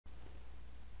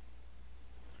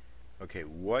Okay,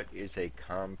 what is a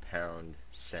compound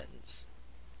sentence?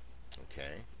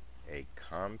 Okay, a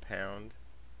compound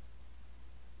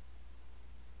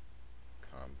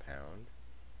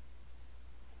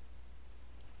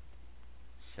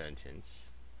sentence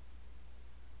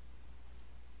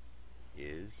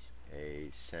is a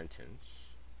sentence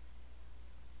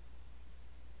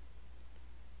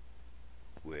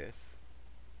with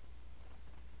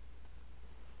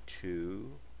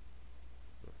two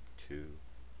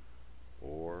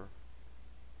or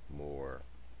more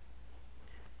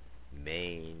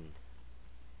main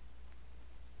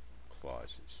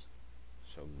clauses.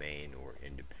 So main or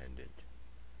independent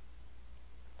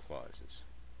clauses.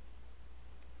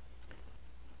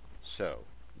 So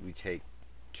we take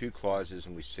two clauses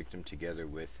and we stick them together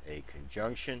with a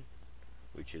conjunction,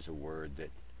 which is a word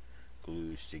that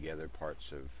glues together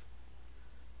parts of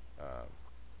uh,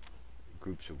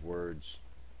 groups of words.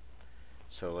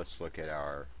 So let's look at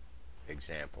our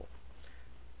example.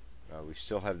 We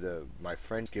still have my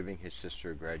friend's giving his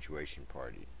sister a graduation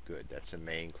party. Good. That's a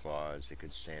main clause. It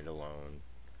could stand alone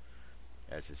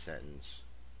as a sentence.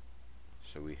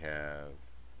 So we have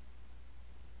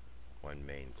one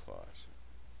main clause.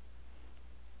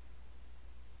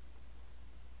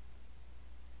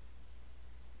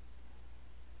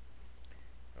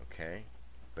 Okay.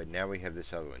 But now we have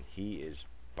this other one. He is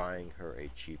buying her a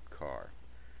cheap car.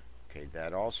 Okay,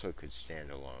 that also could stand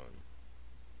alone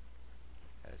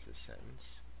as a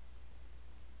sentence.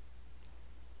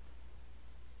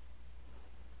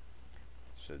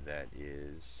 So that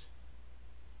is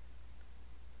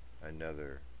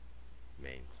another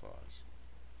main clause.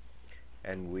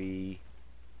 And we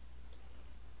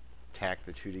tack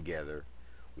the two together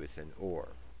with an or,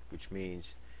 which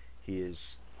means he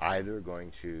is either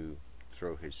going to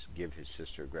give his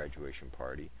sister a graduation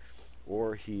party,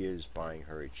 or he is buying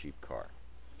her a cheap car.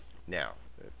 Now,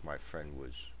 if my friend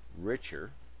was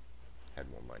richer,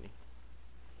 had more money,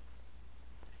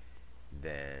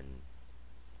 then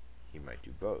he might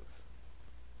do both.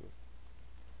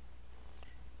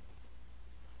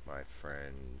 My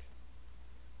friend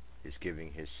is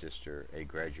giving his sister a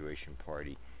graduation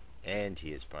party and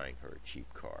he is buying her a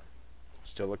cheap car.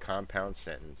 Still a compound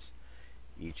sentence.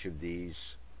 Each of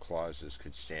these clauses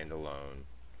could stand alone,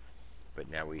 but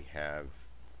now we have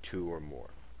two or more.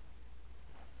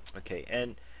 Okay,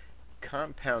 and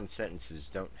compound sentences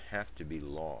don't have to be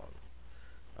long.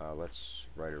 Let's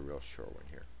write a real short one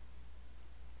here.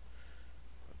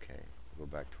 Okay, we'll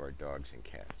go back to our dogs and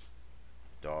cats.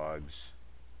 Dogs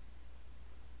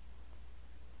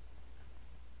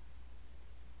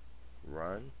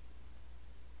run,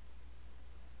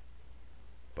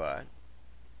 but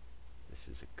this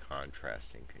is a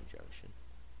contrasting conjunction.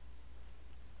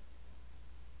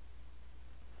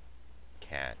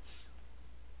 Cats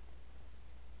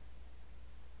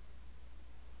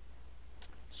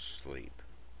sleep.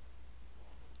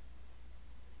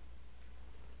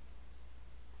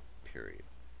 Period.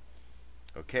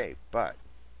 Okay, but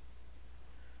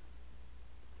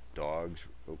dogs.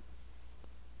 Oh,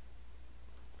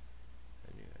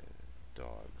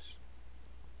 dogs.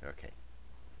 Okay,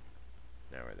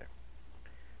 now we're there.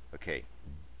 Okay,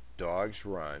 dogs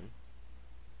run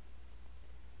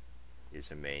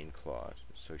is a main clause.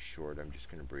 It's so short, I'm just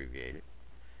going to abbreviate it.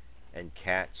 And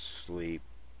cats sleep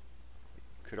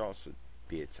could also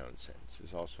be its own sentence.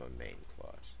 It's also a main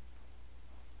clause.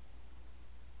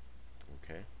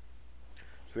 Okay?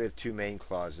 So we have two main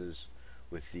clauses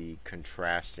with the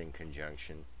contrasting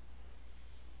conjunction.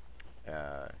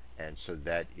 And so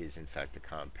that is, in fact, a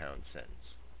compound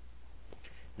sentence.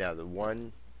 Now, the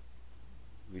one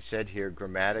we said here,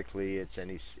 grammatically, it's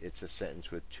a sentence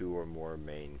with two or more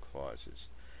main clauses.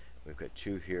 We've got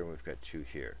two here and we've got two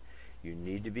here. You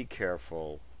need to be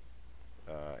careful,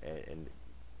 and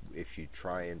if you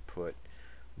try and put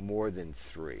more than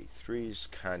three is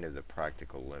kind of the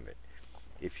practical limit.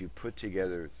 If you put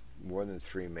together more than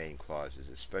three main clauses,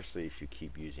 especially if you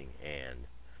keep using and,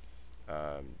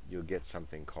 you'll get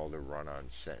something called a run-on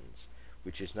sentence,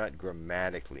 which is not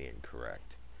grammatically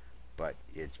incorrect, but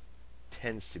it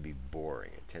tends to be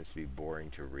boring. It tends to be boring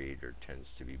to read, or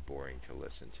tends to be boring to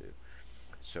listen to.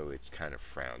 So it's kind of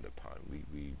frowned upon.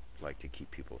 We like to keep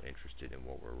people interested in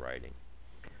what we're writing.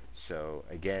 So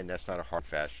again, that's not a hard and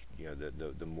fast,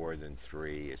 the more than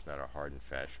three is not a hard and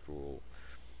fast rule.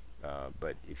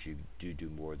 But if you do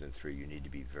more than three, you need to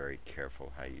be very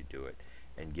careful how you do it,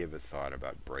 and give a thought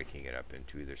about breaking it up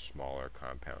into either smaller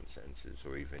compound sentences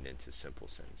or even into simple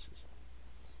sentences.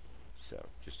 So,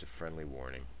 just a friendly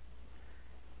warning.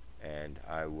 And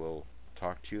I will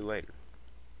talk to you later.